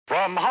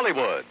From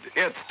Hollywood,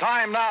 it's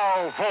time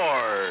now for...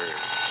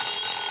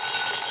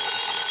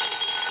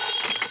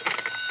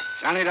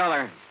 Johnny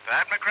Dollar.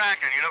 Pat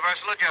McCracken,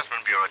 Universal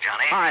Adjustment Bureau,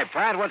 Johnny. Hi,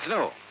 Pat. What's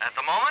new? At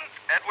the moment,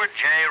 Edward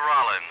J.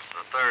 Rollins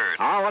III.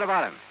 Oh, what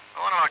about him?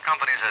 One of our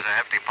companies has a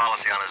hefty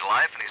policy on his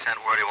life, and he sent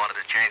word he wanted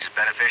to change his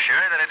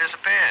beneficiary, then he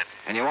disappeared.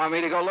 And you want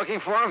me to go looking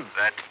for him?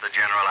 That's the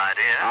general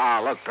idea.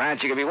 Oh, look,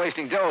 Pat, you could be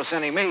wasting dough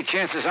sending me.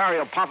 Chances are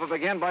he'll pop up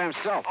again by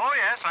himself. Oh,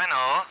 yes, I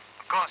know.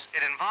 Of course,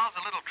 it involves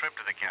a little trip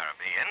to the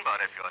Caribbean,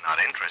 but if you're not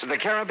interested... The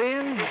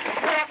Caribbean?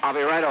 I'll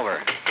be right over.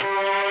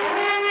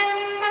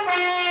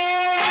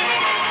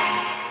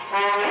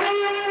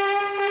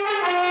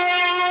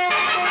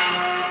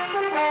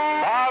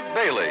 Bob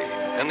Bailey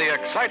in the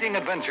exciting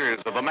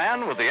adventures of the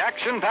man with the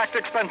action-packed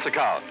expense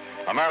account.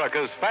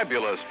 America's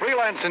fabulous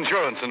freelance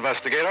insurance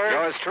investigator.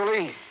 Yours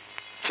truly,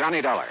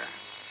 Johnny Dollar.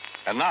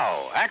 And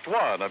now, Act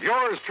One of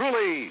yours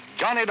truly,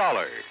 Johnny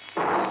Dollar.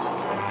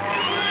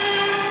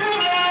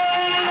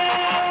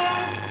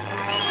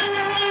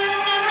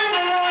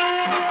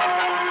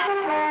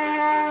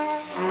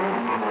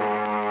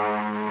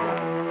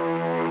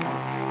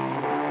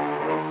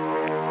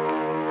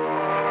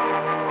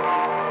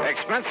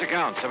 Expense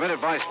account submitted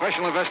by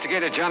Special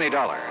Investigator Johnny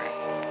Dollar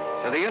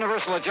to the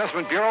Universal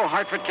Adjustment Bureau,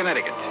 Hartford,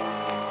 Connecticut.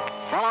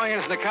 Following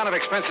is an account of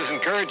expenses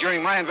incurred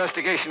during my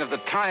investigation of the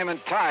Time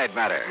and Tide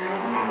matter.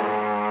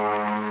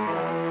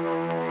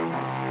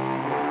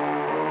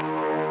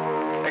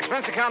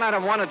 Expense account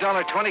item 1,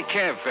 $1.20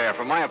 cab fare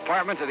from my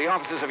apartment to the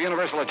offices of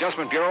Universal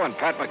Adjustment Bureau and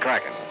Pat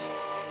McCracken.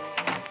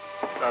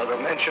 Now, the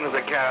mention of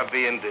the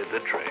Caribbean did the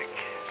trick.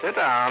 Sit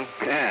down.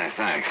 Yeah,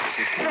 thanks.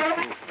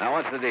 Now,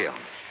 what's the deal?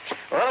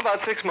 Well,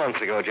 about 6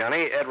 months ago,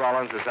 Johnny, Ed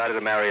Rollins decided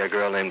to marry a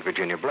girl named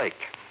Virginia Blake.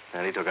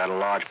 And he took out a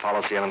large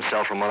policy on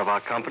himself from one of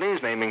our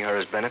companies, naming her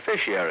as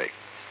beneficiary.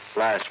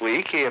 Last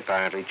week, he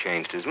apparently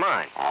changed his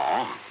mind.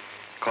 Oh?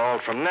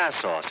 Called from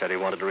Nassau, said he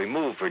wanted to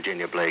remove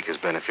Virginia Blake as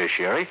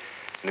beneficiary,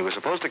 and he was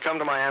supposed to come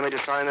to Miami to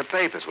sign the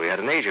papers. We had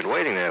an agent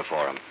waiting there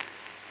for him.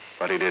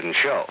 But he didn't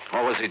show.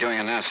 What was he doing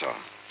in Nassau?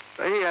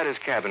 He had his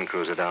cabin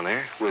cruiser down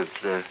there with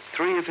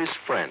 3 of his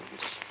friends.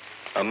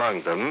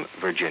 Among them,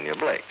 Virginia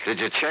Blake. Did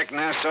you check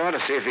Nassau to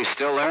see if he's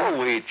still there? Oh,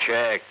 we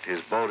checked. His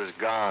boat is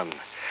gone.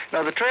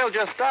 Now, the trail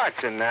just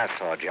starts in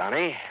Nassau,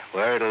 Johnny.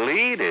 Where it'll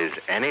lead is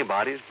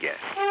anybody's guess.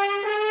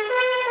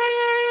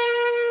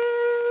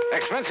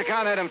 Expense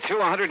account item 2,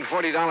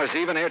 $140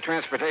 even, air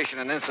transportation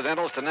and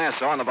incidentals to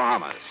Nassau in the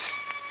Bahamas.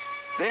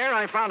 There,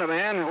 I found a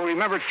man who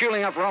remembered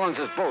fueling up Rollins'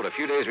 boat a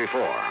few days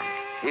before.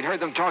 He'd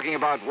heard them talking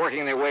about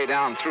working their way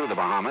down through the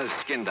Bahamas,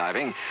 skin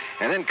diving,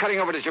 and then cutting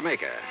over to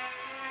Jamaica.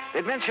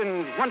 They'd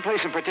mentioned one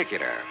place in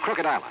particular,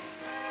 Crooked Island.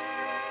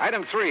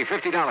 Item 3,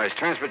 $50,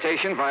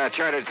 transportation via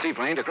chartered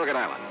seaplane to Crooked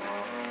Island.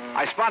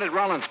 I spotted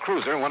Rollins'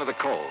 cruiser in one of the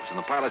coves, and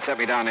the pilot set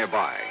me down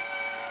nearby.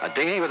 A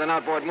dinghy with an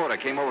outboard motor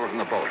came over from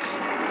the boat.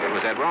 It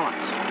was Ed Rollins.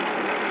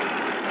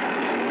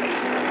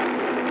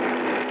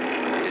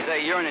 You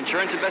say you're an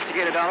insurance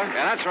investigator, Dollar?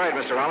 Yeah, that's right,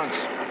 Mr. Rollins.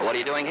 Well, what are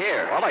you doing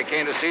here? Well, I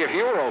came to see if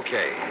you were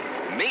okay.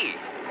 Me?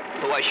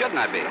 Well, why shouldn't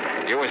I be?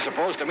 You were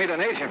supposed to meet an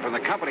agent from the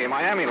company in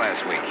Miami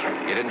last week.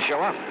 You didn't show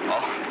up. Oh,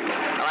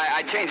 well,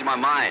 I changed my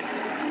mind.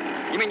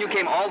 You mean you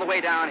came all the way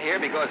down here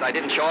because I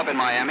didn't show up in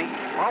Miami?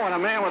 Well, when a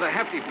man with a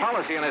hefty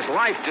policy in his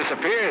life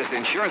disappears,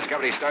 the insurance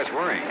company starts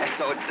worrying. Yes,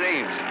 so it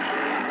seems.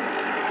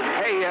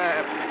 Hey,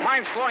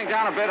 mind slowing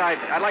down a bit?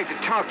 I'd like to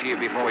talk to you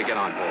before we get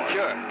on board.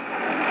 Sure.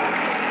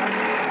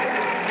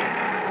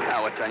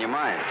 Now, what's on your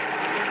mind?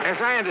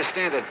 As I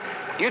understand it,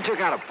 you took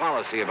out a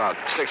policy about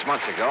 6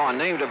 months ago and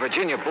named a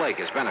Virginia Blake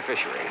as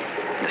beneficiary.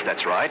 Yes,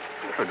 that's right.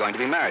 We're going to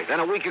be married. Then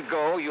a week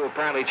ago, you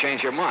apparently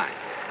changed your mind.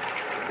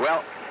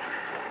 Well,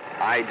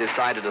 I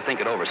decided to think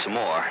it over some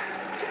more.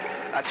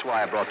 That's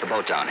why I brought the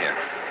boat down here.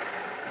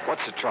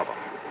 What's the trouble?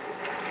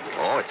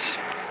 Oh,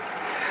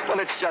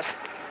 it's just...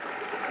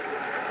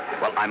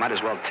 Well, I might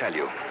as well tell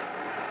you.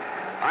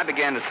 I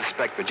began to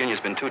suspect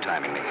Virginia's been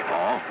two-timing me.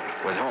 Oh?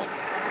 With whom?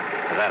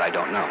 That I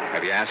don't know.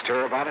 Have you asked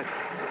her about it?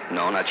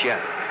 No, not yet.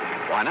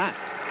 Why not?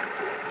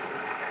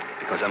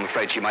 Because I'm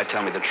afraid she might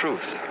tell me the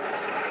truth.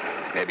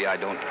 Maybe I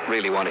don't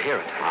really want to hear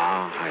it.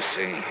 Oh, I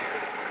see.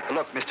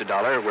 Look, Mr.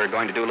 Dollar, we're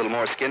going to do a little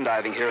more skin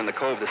diving here in the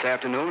cove this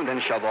afternoon and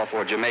then shove off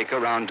for Jamaica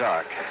around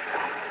dark.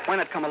 Why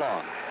not come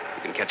along?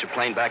 You can catch a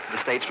plane back to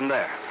the States from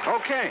there.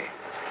 Okay.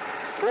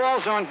 Who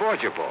all's on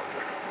board your boat?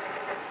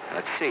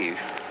 Let's see.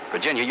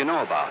 Virginia, you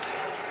know about.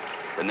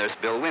 Then there's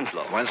Bill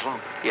Winslow. Winslow?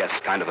 Yes,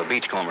 kind of a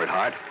beachcomber at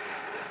heart.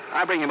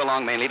 I bring him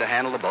along mainly to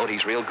handle the boat.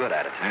 He's real good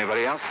at it.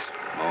 Anybody else?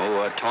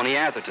 Oh, Tony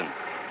Atherton.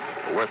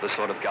 A worthless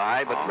sort of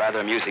guy, but rather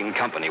amusing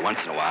company once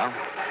in a while.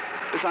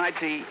 Besides,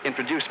 he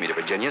introduced me to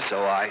Virginia,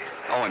 so I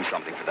owe him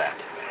something for that.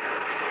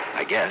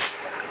 I guess.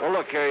 Well,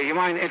 look, you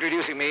mind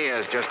introducing me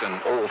as just an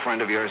old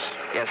friend of yours?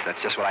 Yes,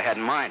 that's just what I had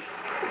in mind.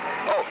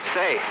 Oh,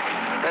 say,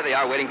 there they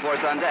are waiting for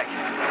us on deck.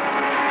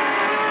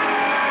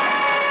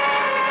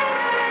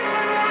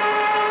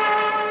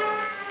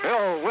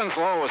 Bill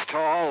Winslow was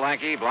tall,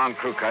 lanky, blonde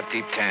crew cut,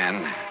 deep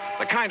tan.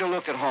 The kind who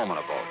looked at home on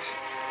a boat.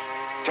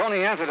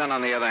 Tony Atherton,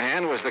 on the other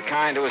hand, was the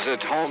kind who was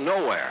at home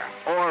nowhere,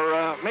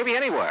 or maybe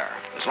anywhere,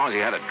 as long as he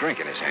had a drink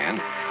in his hand.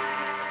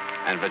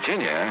 And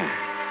Virginia,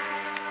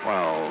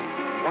 well,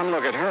 one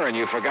look at her and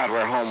you forgot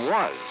where home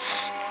was.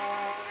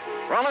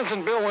 Rollins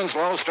and Bill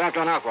Winslow strapped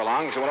on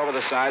aqualungs and went over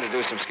the side to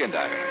do some skin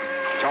diving.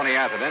 Tony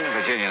Atherton,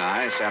 Virginia, and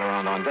I sat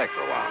around on deck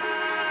for a while.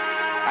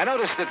 I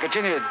noticed that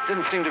Virginia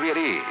didn't seem to be at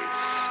ease.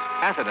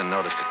 Atherton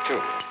noticed it,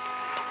 too.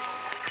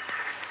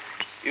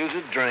 Use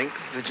a drink,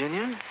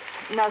 Virginia?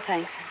 No,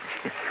 thanks.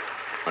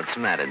 What's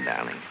the matter,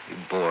 darling? You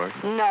bored?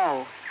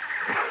 No.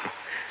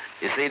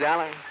 You see,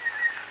 darling,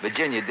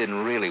 Virginia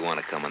didn't really want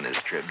to come on this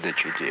trip, did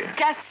you, dear?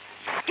 Just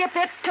skip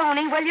it,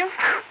 Tony, will you?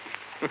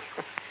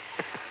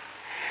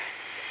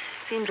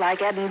 Seems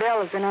like Ed and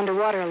Bill have been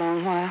underwater a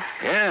long while.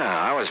 Yeah,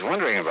 I was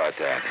wondering about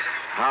that.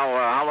 How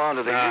long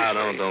do they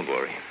usually... don't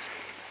worry.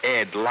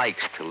 Ed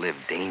likes to live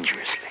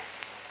dangerously.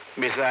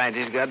 Besides,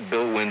 he's got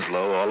Bill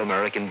Winslow,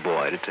 all-American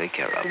boy, to take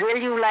care of. Will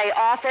you lay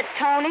off it,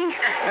 Tony?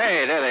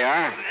 Hey, there they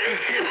are.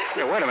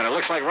 Hey, wait a minute.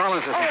 Looks like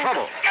Rollins is in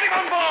trouble. Get him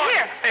on board!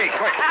 Here. Hey,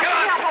 quick. Get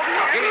on.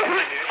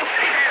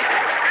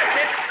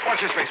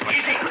 Watch his face, please.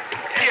 Easy.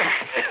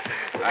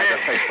 All right, the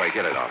face plate.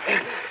 Get it off.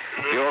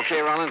 You okay,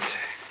 Rollins?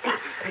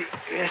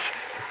 Yes.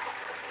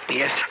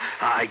 Yes,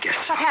 I guess.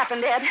 What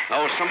happened, Ed?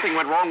 Oh, something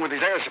went wrong with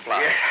his air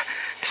supply. Yeah.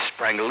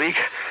 Sprang a leak.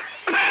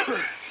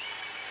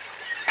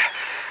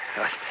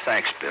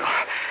 Thanks, Bill.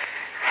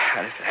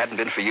 And if it hadn't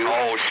been for you...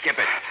 Oh, skip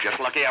it. Just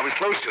lucky I was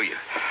close to you.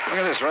 Look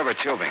at this rubber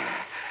tubing.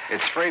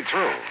 It's frayed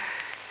through.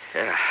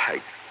 Yeah,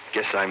 I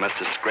guess I must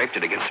have scraped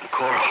it against some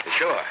coral.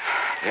 Sure.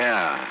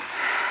 Yeah.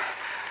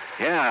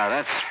 Yeah,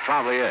 that's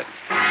probably it.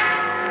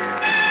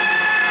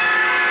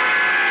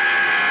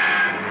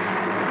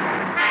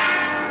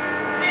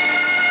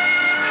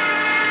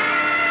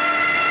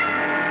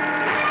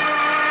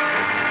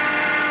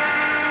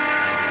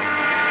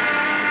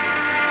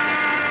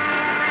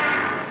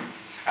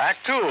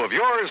 Act 2 of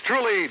yours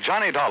truly,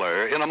 Johnny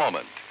Dollar, in a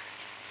moment.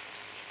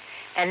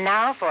 And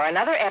now for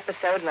another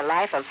episode in the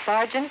life of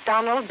Sergeant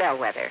Donald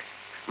Bellwether,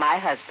 my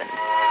husband.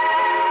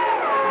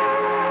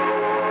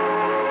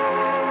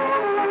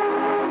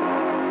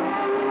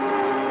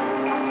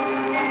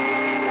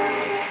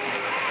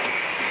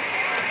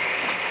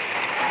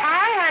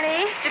 Hi,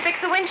 honey. Did you fix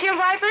the windshield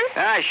wipers?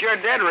 I sure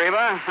did,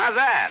 Reba. How's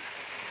that?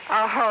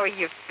 Oh,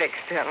 you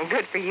fixed them.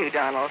 Good for you,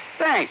 Donald.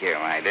 Thank you,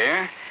 my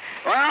dear.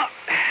 Well,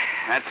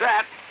 that's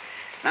that.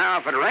 Now,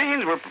 if it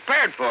rains, we're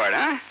prepared for it,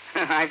 huh?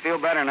 I feel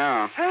better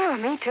now. Oh,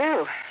 me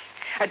too.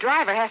 A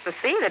driver has to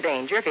see the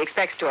danger if he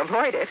expects to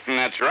avoid it.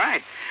 That's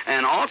right.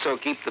 And also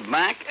keep the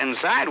back and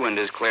side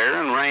windows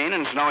clear in rain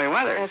and snowy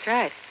weather. That's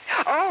right.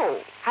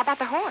 Oh, how about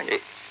the horn?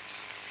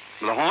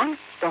 The horn?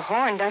 The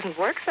horn doesn't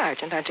work,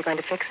 Sergeant. Aren't you going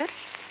to fix it?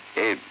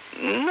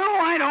 No,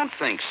 I don't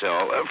think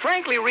so.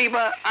 Frankly,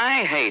 Reba,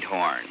 I hate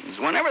horns.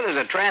 Whenever there's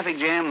a traffic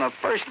jam, the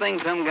first thing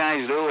some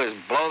guys do is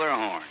blow their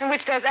horn.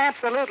 Which does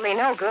absolutely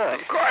no good.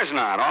 Of course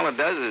not. All it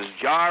does is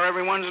jar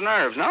everyone's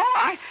nerves. No,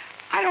 I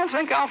don't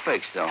think I'll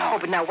fix the horn. Oh,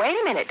 but now wait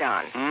a minute,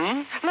 Don.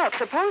 Look,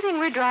 supposing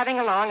we're driving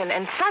along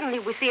and suddenly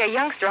we see a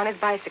youngster on his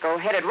bicycle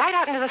headed right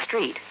out into the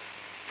street.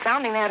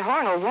 Sounding that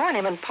horn will warn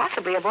him and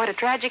possibly avoid a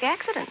tragic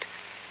accident.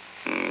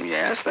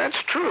 Yes, that's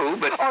true,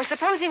 but... Or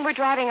supposing we're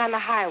driving on the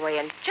highway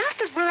and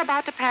just as we're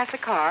about to pass a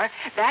car,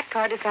 that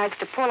car decides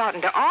to pull out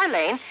into our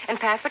lane and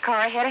pass the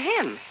car ahead of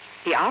him.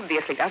 He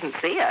obviously doesn't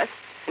see us,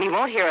 and he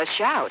won't hear us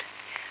shout.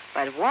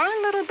 But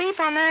one little beep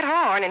on that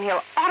horn and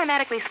he'll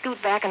automatically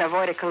scoot back and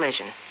avoid a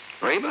collision.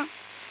 Reba,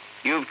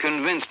 you've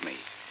convinced me.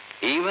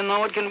 Even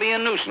though it can be a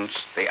nuisance,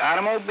 the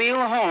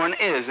automobile horn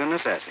is a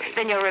necessity.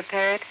 Then you'll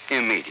repair it?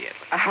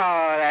 Immediately.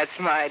 Oh, that's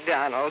my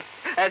Donald.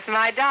 That's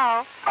my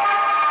doll.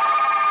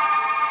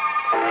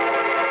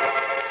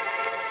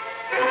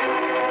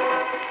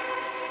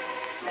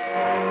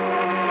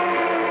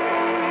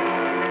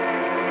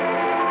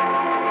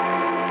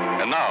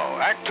 And now,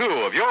 Act 2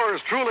 of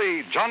yours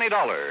truly, Johnny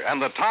Dollar,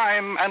 and the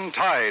Time and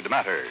Tide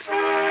Matters.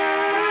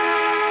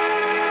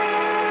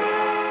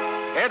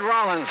 Ed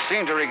Rollins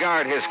seemed to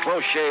regard his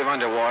close shave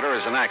underwater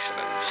as an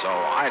accident, so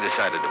I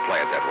decided to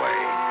play it that way.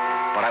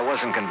 But I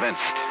wasn't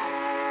convinced.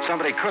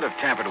 Somebody could have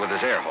tampered with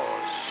his air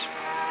hose.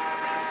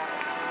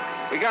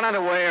 We got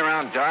underway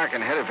around dark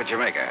and headed for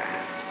Jamaica.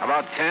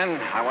 About 10,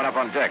 I went up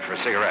on deck for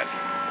a cigarette.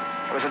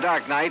 It was a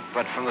dark night,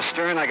 but from the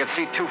stern I could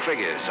see two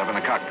figures up in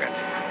the cockpit.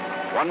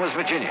 One was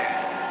Virginia.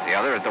 The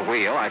other at the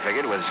wheel, I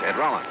figured, was Ed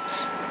Rollins.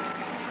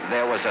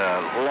 There was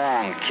a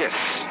long kiss.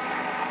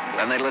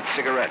 Then they lit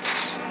cigarettes.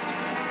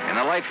 In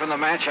the light from the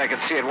match, I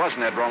could see it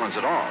wasn't Ed Rollins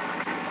at all.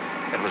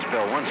 It was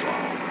Bill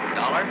Winslow.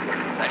 Dollar?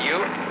 That you?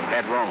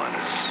 Ed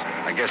Rollins.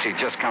 I guess he'd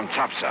just come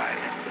topside.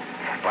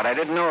 But I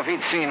didn't know if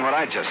he'd seen what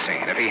I'd just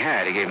seen. If he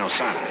had, he gave no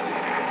sign of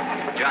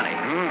it. Johnny.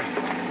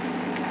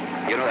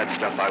 You know that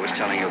stuff I was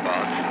telling you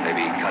about?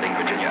 Maybe cutting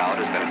Virginia out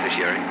as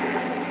beneficiary?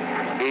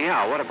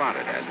 Yeah, what about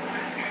it, Ed?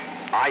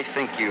 I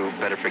think you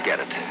better forget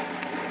it.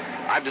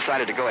 I've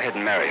decided to go ahead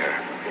and marry her.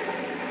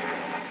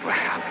 Well,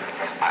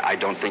 I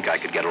don't think I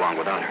could get along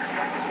without her.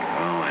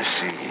 Oh, I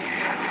see.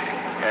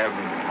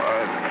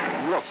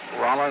 Look,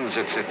 Rollins,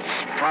 it's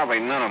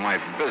probably none of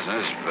my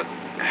business, but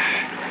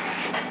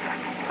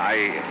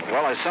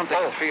there's something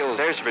that feels...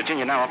 There's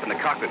Virginia now up in the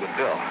cockpit with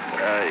Bill.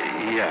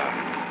 Yeah,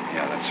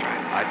 that's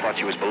right. I thought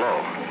she was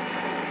below.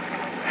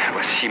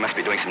 Well, she must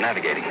be doing some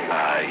navigating.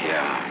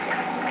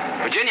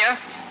 Yeah. Virginia?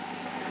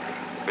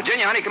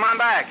 Virginia, honey, come on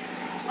back.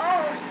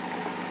 Oh,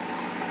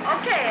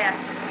 okay, Ed.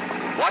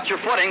 Watch your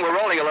footing. We're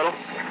rolling a little.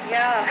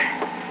 Yeah,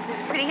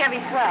 pretty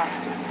heavy swell.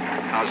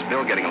 How's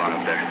Bill getting along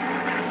up there?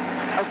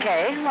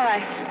 Okay, why?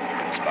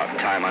 It's about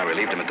time I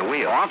relieved him at the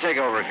wheel. Well, I'll take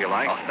over if you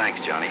like. Oh,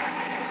 thanks, Johnny.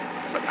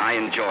 But I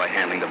enjoy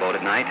handling the boat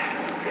at night.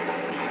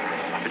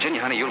 Virginia,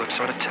 honey, you look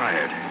sort of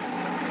tired.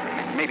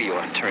 Maybe you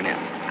ought to turn in.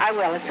 I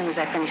will as soon as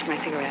I finish my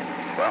cigarette.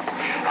 Well,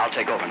 I'll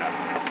take over now.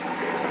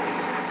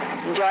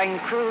 Enjoying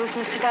the cruise,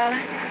 Mr.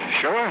 Dollar?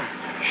 Sure.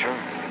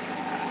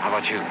 How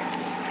about you?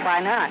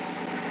 Why not?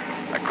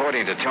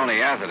 According to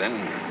Tony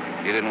Atherton,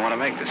 you didn't want to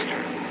make this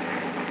trip.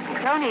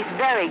 Tony's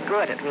very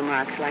good at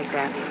remarks like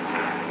that.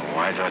 Oh,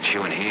 I thought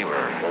you and he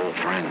were old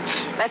friends.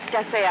 Let's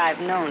just say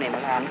I've known him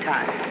a long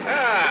time.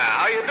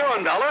 How you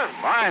doing, Dollar?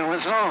 Fine,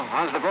 Winslow.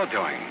 How's the boat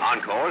doing? On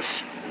course.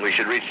 We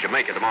should reach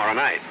Jamaica tomorrow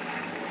night.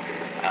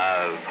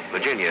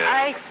 Virginia.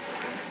 I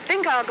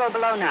think I'll go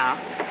below now.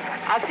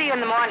 I'll see you in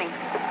the morning.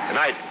 Good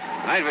night.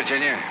 Night,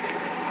 Virginia.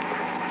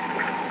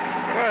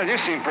 Well, you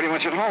seem pretty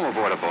much at home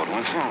aboard a boat,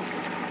 Winslow.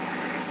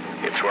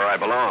 It's where I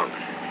belong.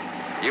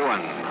 You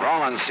and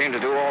Rollins seem to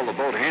do all the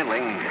boat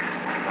handling.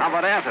 How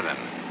about Atherton?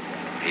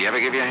 He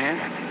ever give you a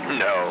hand?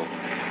 No,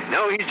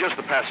 he's just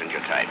the passenger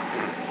type.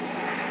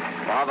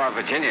 Well, how about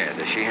Virginia?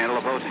 Does she handle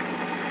a boat?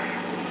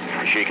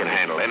 She can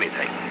handle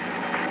anything.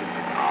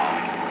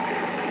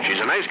 Oh. She's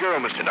a nice girl,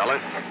 Mr.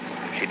 Dollar.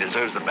 She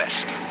deserves the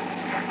best.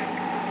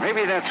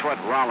 Maybe that's what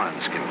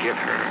Rollins can give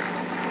her.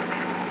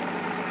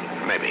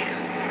 Maybe.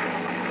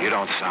 You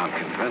don't sound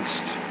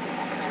convinced.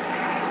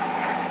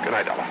 Good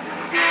night, Dollar.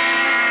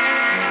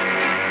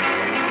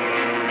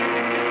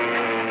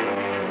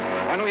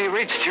 When we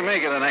reached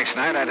Jamaica the next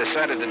night, I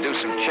decided to do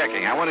some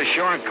checking. I went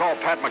ashore and called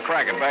Pat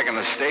McCracken back in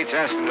the States,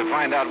 asked him to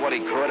find out what he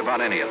could about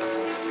any of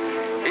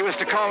them. He was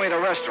to call me at a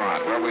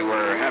restaurant where we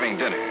were having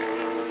dinner.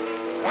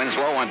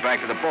 Winslow went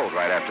back to the boat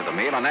right after the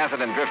meal, and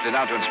Atherton drifted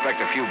out to inspect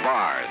a few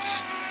bars.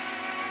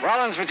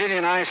 Rollins, Virginia,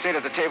 and I stayed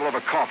at the table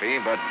over coffee,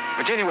 but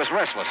Virginia was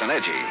restless and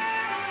edgy.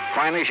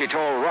 Finally, she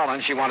told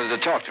Rollins she wanted to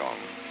talk to him.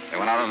 They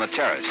went out on the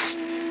terrace.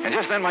 And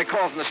just then, my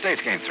call from the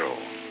States came through.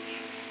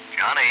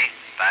 Johnny,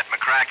 Pat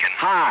McCracken.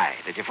 Hi.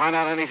 Did you find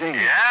out anything?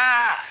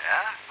 Yeah.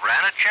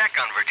 Ran a check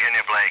on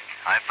Virginia Blake.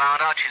 I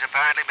found out she's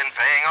apparently been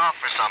paying off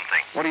for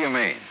something. What do you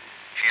mean?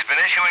 She's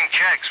been issuing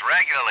checks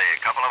regularly,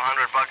 a couple of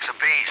 $100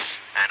 apiece,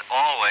 and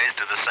always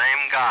to the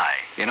same guy.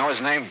 You know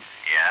his name?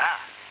 Yeah.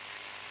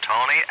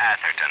 Tony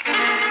Atherton.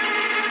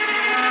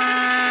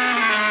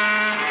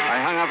 I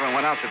hung up and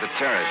went out to the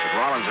terrace, but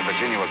Rollins and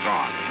Virginia were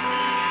gone.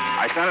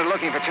 I started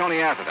looking for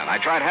Tony Atherton.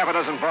 I tried half a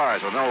dozen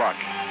bars with no luck.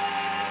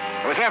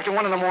 It was after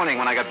 1 in the morning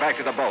when I got back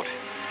to the boat.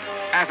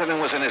 Atherton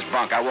was in his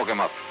bunk. I woke him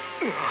up.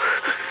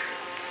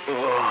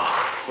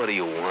 Oh, what do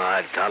you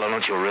want, Dollar?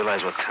 Don't you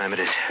realize what time it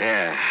is?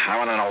 Yeah, I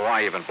want to know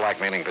why you've been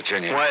blackmailing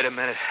Virginia. Wait a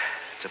minute.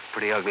 It's a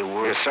pretty ugly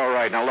word. You're so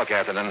right. Now, look,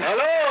 Atherton.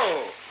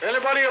 Hello?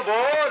 Anybody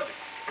aboard?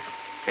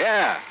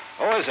 Yeah.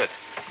 Who is it?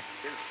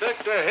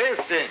 Inspector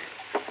Hastings,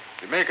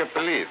 Jamaica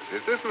Police.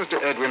 Is this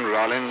Mr. Edwin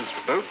Rollins'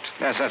 boat?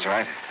 Yes, that's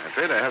right. I'm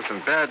afraid I have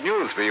some bad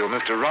news for you.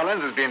 Mr.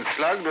 Rollins has been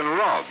slugged and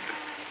robbed.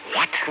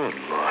 What? Good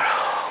Lord.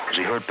 Was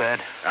he hurt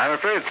bad? I'm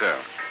afraid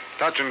so.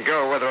 Touch and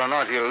go whether or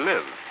not he'll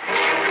live.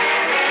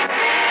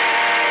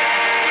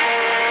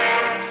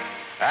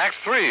 Act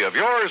 3 of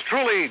yours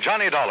truly,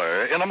 Johnny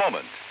Dollar, in a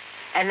moment.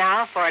 And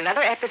now for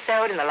another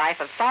episode in the life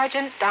of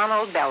Sergeant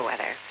Donald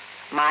Bellwether,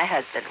 my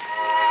husband.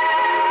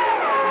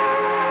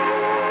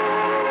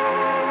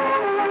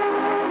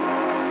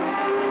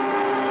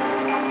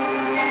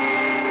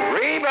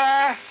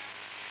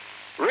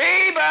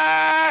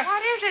 Reba!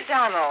 What is it,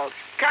 Donald?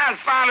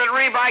 Confounded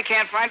Reba, I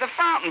can't find the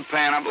fountain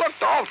pen. I've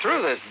looked all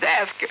through this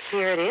desk.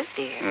 Here it is,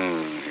 dear.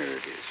 Here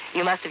it is.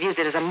 You must have used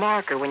it as a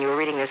marker when you were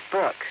reading this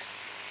book.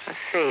 Let's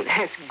see,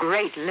 this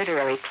great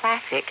literary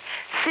classic,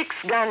 Six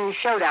Gun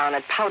Showdown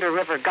at Powder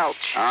River Gulch.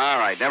 All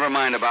right, never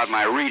mind about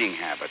my reading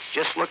habits.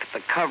 Just look at the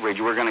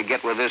coverage we're going to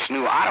get with this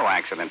new auto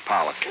accident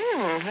policy.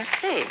 Let's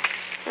see.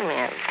 We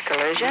have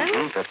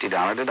collision. $50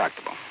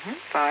 deductible.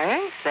 Fire,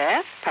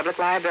 theft, public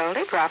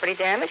liability, property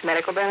damage,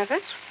 medical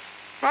benefits.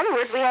 In other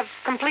words, we have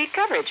complete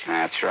coverage.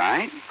 That's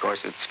right. Of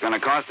course, it's going to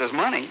cost us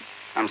money.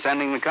 I'm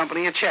sending the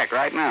company a check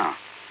right now.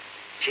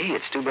 Gee,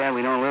 it's too bad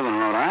we don't live in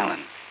Rhode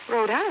Island.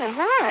 Rhode Island?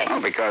 Why?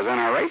 Oh, because then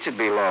our rates would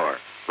be lower.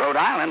 Rhode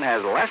Island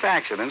has less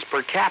accidents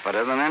per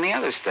capita than any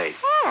other state.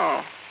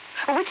 Oh.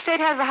 Well, which state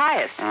has the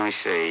highest? Let me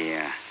see.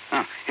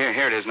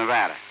 Here it is,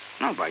 Nevada.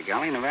 No, by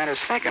golly, Nevada's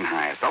second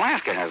highest.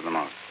 Alaska has the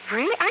most.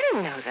 Really? I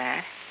didn't know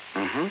that.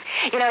 Mm-hmm.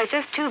 You know, it's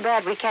just too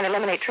bad we can't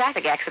eliminate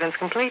traffic accidents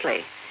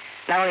completely.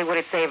 Not only would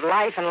it save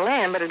life and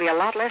limb, but it'd be a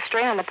lot less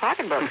strain on the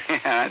pocketbook. Yeah,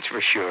 that's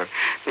for sure.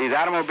 These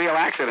automobile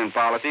accident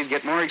policies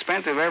get more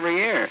expensive every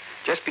year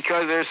just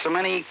because there's so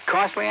many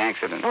costly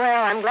accidents.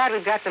 Well, I'm glad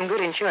we've got some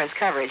good insurance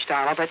coverage,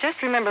 Donald, but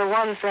just remember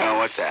one thing. Oh,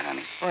 what's that,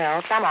 honey?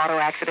 Well, some auto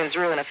accidents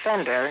ruin a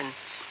fender, and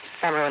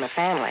some ruin a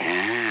family.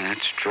 Yeah,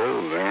 that's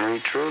true. Very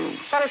true.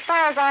 But as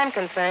far as I'm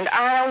concerned,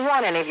 I don't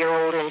want any of your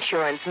old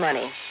insurance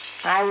money.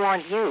 I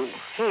want you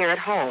here at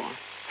home,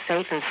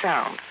 safe and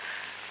sound.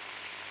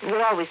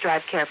 You'll always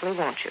drive carefully,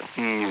 won't you?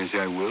 Yes,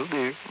 I will,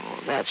 dear. Oh,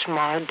 that's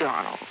my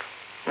Donald.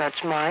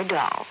 That's my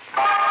doll.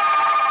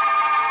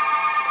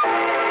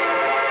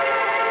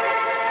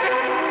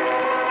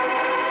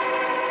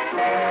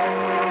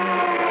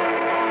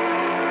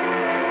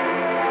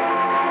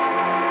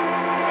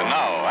 And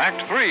now,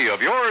 Act 3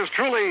 of yours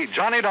truly,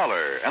 Johnny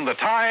Dollar, and the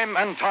time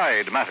and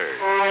tide matter.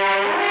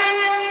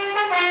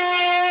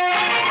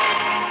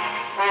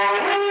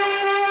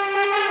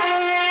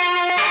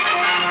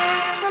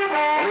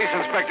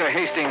 Police Inspector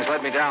Hastings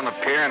led me down the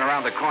pier and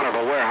around the corner of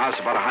a warehouse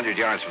about 100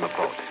 yards from the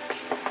boat.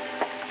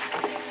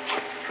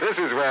 This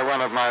is where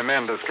one of my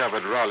men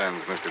discovered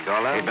Rollins, Mr.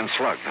 Dollar. He'd been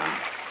slugged,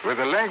 huh? With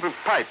a length of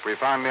pipe we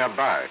found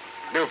nearby.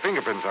 No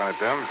fingerprints on it,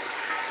 though.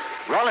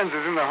 Rollins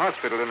is in the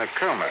hospital in a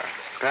coma.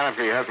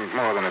 Apparently he hasn't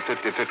more than a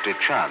 50-50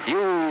 chance.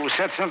 You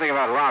said something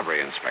about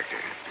robbery, Inspector.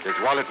 His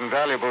wallet and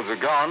valuables are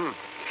gone.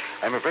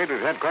 I'm afraid we've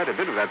had quite a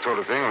bit of that sort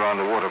of thing around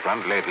the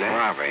waterfront lately.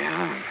 Robbery,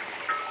 huh?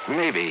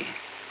 Maybe.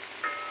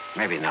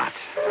 Maybe not.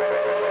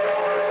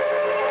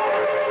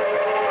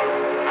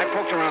 I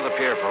poked around the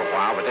pier for a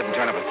while, but didn't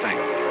turn up a thing.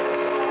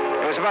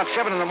 It was about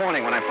 7 in the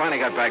morning when I finally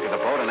got back to the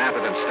boat in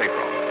Atherton's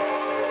stateroom.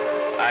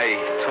 I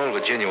told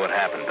Virginia what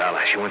happened,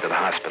 Dollar. She went to the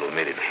hospital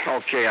immediately.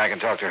 Okay, I can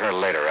talk to her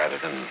later,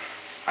 Atherton.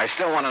 I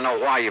still want to know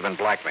why you've been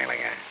blackmailing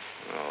her.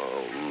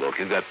 Oh, look,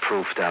 you got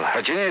proof, Dollar.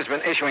 Virginia's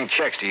been issuing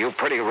checks to you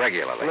pretty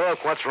regularly.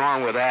 Look, what's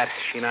wrong with that?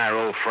 She and I are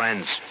old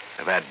friends.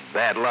 I've had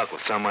bad luck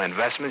with some of my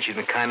investments. She's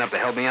been kind enough to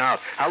help me out.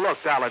 Now,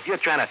 look, Dollar, if you're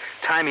trying to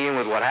tie me in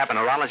with what happened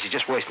to Rollins, you're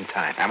just wasting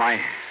time. Am I?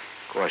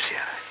 Of course you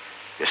are.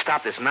 You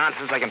stop this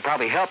nonsense, I can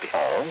probably help you.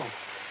 Oh?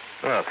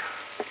 Look,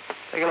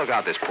 take a look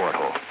out this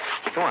porthole.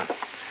 Go on.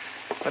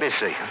 What do you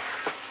see, huh?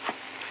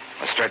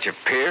 A stretch of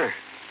pier?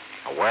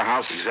 A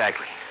warehouse?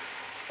 Exactly.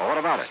 Well, what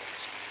about it?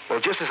 Well,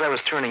 just as I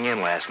was turning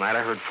in last night,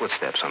 I heard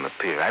footsteps on the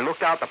pier. I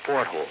looked out the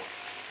porthole.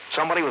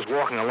 Somebody was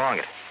walking along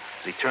it.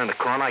 As he turned the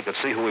corner, I could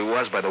see who he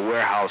was by the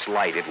warehouse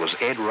light. It was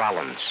Ed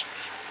Rollins.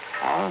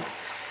 Oh?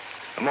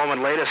 A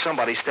moment later,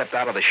 somebody stepped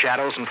out of the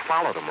shadows and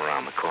followed him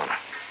around the corner.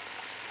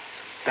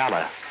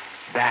 Dollar,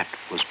 that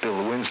was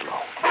Bill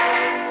Winslow.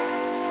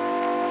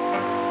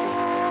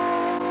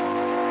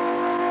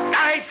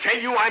 I tell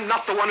you, I'm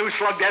not the one who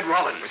slugged Ed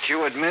Rollins. But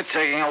you admit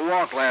taking a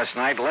walk last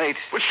night late.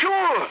 Well,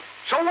 sure.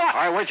 So what?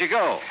 All right, where'd you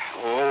go?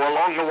 Oh,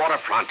 along the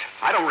waterfront.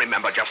 I don't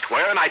remember just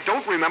where, and I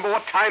don't remember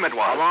what time it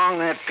was. Along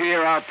that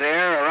pier out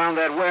there, around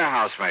that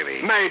warehouse,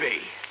 maybe. Maybe.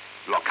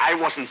 Look, I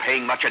wasn't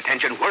paying much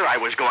attention where I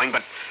was going,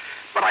 but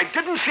I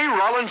didn't see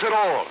Rollins at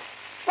all.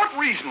 What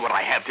reason would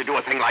I have to do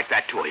a thing like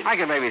that to him? I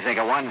can maybe think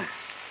of one.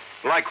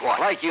 Like what?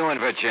 Like you in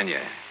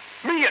Virginia.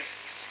 Me?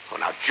 Oh,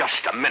 now,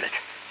 just a minute.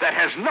 That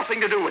has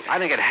nothing to do with it. I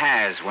think it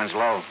has,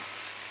 Winslow.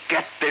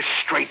 Get this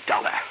straight,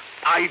 Dollar.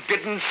 I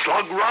didn't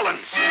slug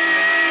Rollins.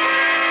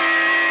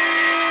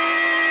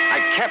 I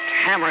kept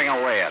hammering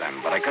away at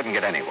him, but I couldn't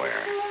get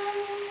anywhere.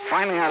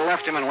 Finally, I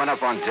left him and went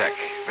up on deck.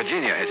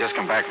 Virginia had just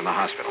come back from the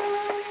hospital.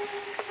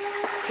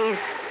 He's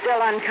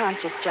still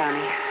unconscious,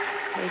 Johnny.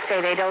 They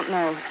say they don't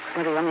know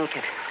whether he'll make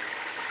it.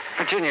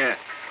 Virginia,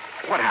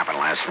 what happened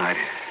last night?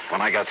 When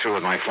I got through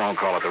with my phone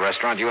call at the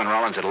restaurant, you and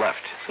Rollins had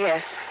left.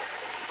 Yes.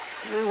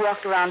 We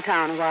walked around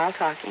town a while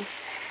talking.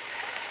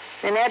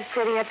 Then Ed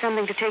said he had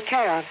something to take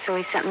care of, so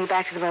he sent me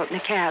back to the boat in a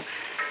cab.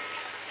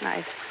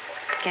 I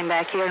came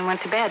back here and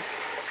went to bed.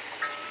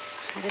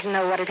 I didn't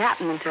know what had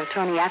happened until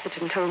Tony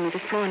Atherton told me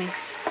this morning.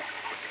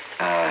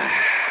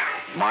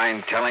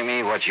 Mind telling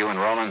me what you and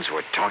Rollins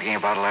were talking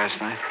about last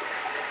night?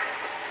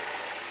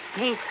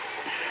 He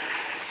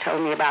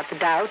told me about the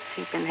doubts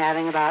he'd been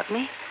having about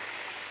me.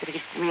 That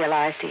he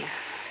realized he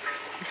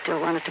still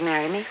wanted to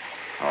marry me.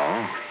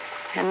 Oh?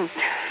 And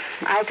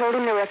I told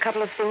him there were a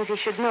couple of things he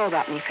should know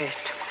about me first.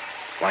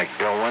 Like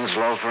Bill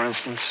Winslow, for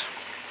instance?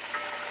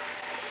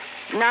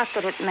 Not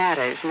that it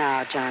matters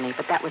now, Johnny,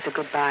 but that was a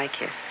goodbye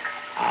kiss.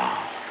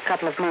 Oh. A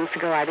couple of months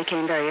ago, I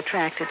became very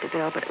attracted to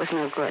Bill, but it was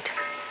no good.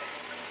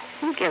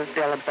 You give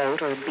Bill a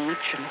boat or a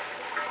beach, and...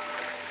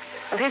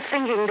 Well, his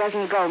thinking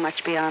doesn't go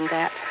much beyond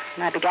that.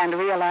 And I began to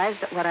realize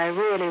that what I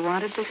really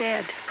wanted was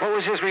Ed. What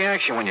was his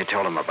reaction when you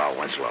told him about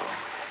Winslow?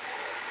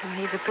 Well,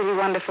 he's a pretty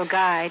wonderful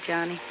guy,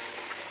 Johnny.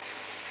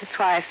 That's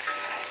why if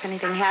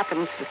anything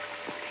happens that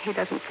he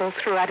doesn't pull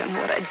through, I don't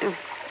know what I'd do.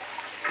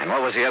 And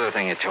what was the other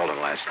thing you told him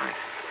last night?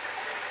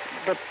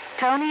 That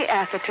Tony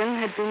Atherton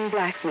had been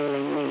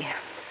blackmailing me.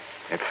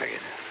 It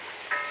figured.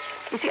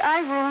 You see, I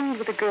roomed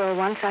with a girl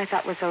once I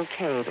thought was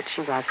okay, but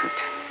she wasn't.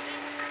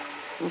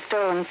 Some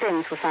stolen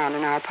things were found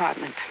in our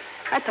apartment.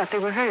 I thought they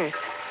were hers.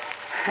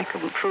 I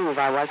couldn't prove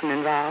I wasn't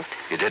involved.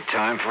 You did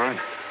time for it?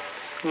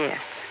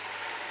 Yes.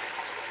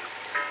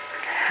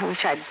 I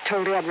wish I'd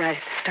told Ed right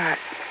at the start.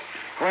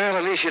 Well,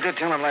 at least you did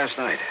tell him last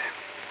night.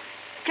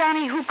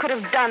 Johnny, who could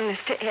have done this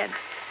to Ed?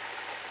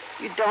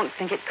 You don't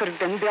think it could have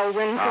been Bill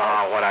Winslow?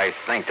 Oh, what I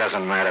think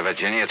doesn't matter,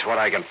 Virginia. It's what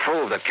I can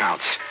prove that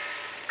counts.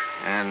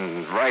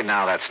 And right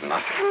now, that's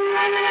nothing.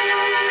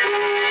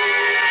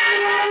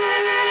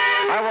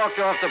 I walked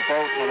off the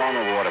boat and along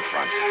the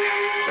waterfront.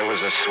 There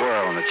was a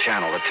swirl in the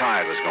channel. The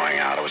tide was going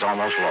out. It was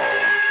almost low.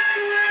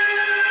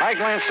 I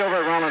glanced over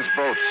at Rollins'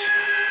 boat.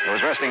 It was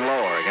resting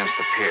lower against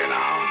the pier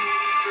now.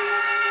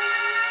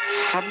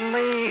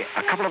 Suddenly,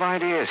 a couple of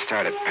ideas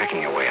started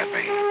pecking away at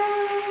me.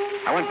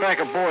 I went back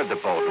aboard the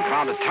boat and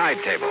found a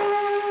tide table.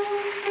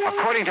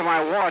 According to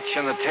my watch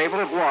on the table,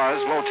 it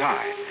was low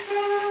tide.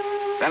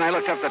 Then I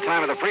looked up the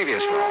time of the previous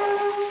roll.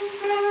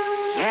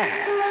 Yeah.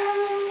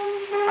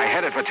 I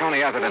headed for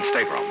Tony Atherton's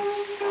stateroom.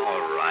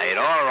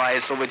 All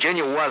right. So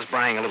Virginia was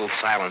buying a little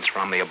silence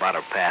from me about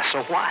her past.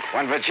 So what?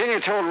 When Virginia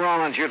told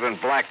Rollins you'd been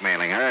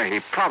blackmailing her, he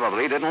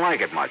probably didn't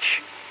like it much.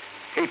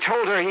 He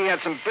told her he had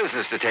some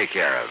business to take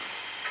care of.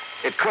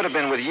 It could have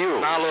been with you.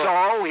 Now, look.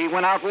 So he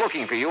went out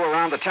looking for you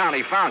around the town.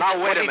 He found you.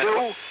 Now, wait a minute.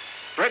 What'd he do?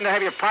 Threatened to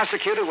have you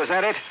prosecuted? Was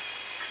that it?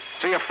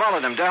 So you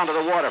followed him down to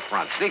the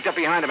waterfront, sneaked up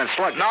behind him and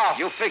slugged him. No.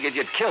 You figured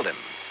you'd killed him.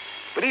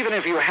 But even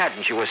if you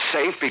hadn't, you were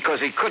safe because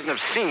he couldn't have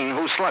seen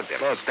who slugged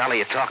him. Look, Dolly,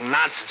 you're talking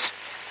nonsense.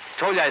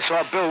 Told you I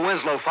saw Bill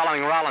Winslow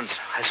following Rollins.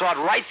 I saw it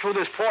right through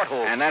this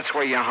porthole. And that's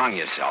where you hung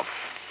yourself.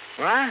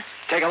 What?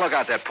 Take a look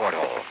out that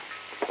porthole.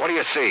 What do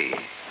you see?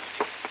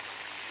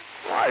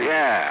 Why?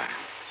 Yeah.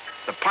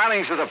 The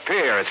pilings of the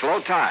pier. It's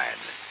low tide.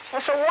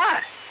 Well, so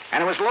what?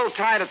 And it was low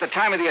tide at the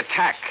time of the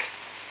attack.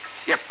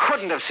 You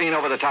couldn't have seen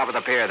over the top of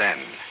the pier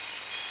then.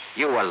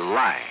 You were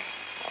lying.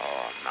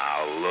 Oh,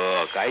 now,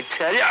 look, I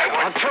tell you, I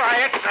I'll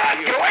try it.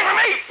 Get away from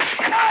me!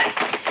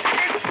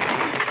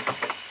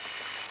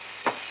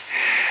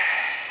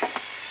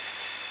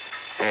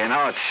 You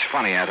know, it's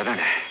funny, Atherton.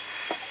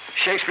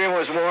 Shakespeare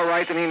was more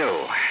right than he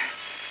knew.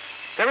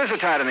 There is a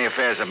tide in the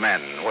affairs of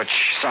men, which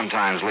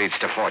sometimes leads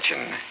to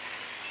fortune.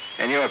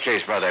 In your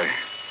case, brother,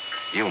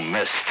 you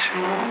missed.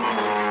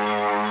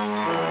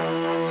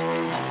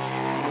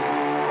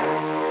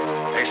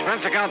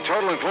 Expense account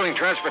total, including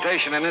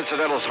transportation and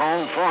incidentals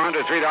home,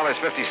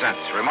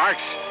 $403.50.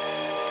 Remarks?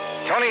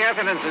 Tony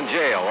Atherton's in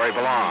jail where he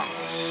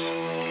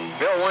belongs.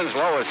 Bill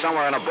Winslow is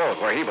somewhere in a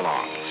boat where he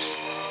belongs.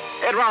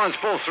 Ed Rollins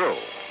pulled through.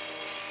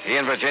 He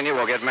and Virginia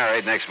will get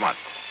married next month.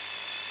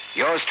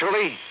 Yours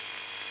truly,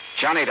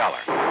 Johnny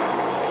Dollar.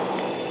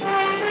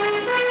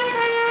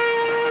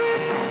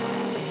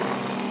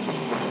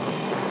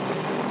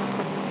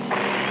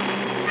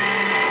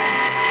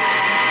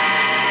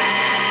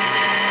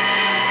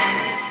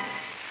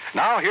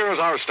 Now, here's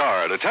our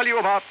star to tell you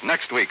about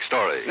next week's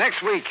story.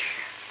 Next week,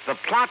 the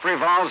plot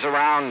revolves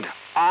around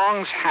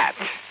Ong's hat.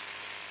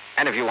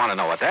 And if you want to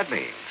know what that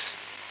means,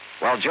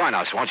 well, join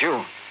us, won't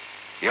you?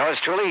 Yours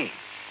truly,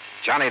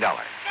 Johnny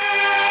Dollar.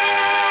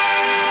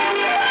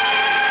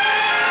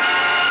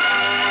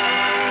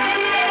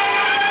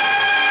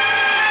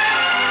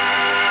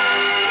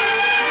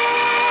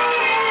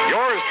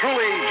 Yours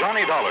truly,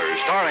 Johnny Dollar,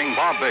 starring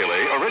Bob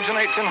Bailey,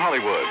 originates in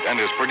Hollywood and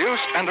is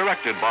produced and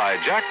directed by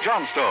Jack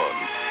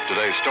Johnstone.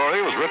 Today's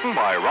story was written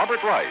by Robert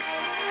Wright.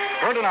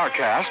 Heard in our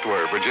cast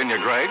were Virginia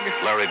Gregg,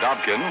 Larry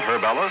Dobkin,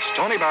 Herb Ellis,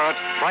 Tony Barrett,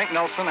 Frank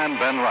Nelson, and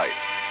Ben Wright.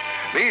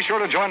 Be sure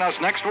to join us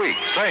next week,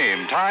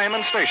 same time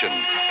and station,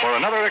 for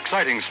another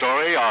exciting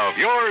story of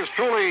yours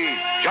truly,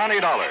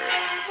 Johnny Dollar.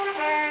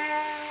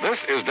 This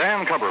is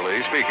Dan Cubberly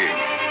speaking.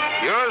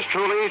 Yours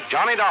truly,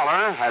 Johnny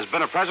Dollar, has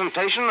been a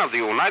presentation of the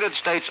United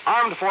States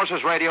Armed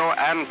Forces Radio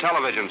and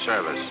Television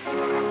Service.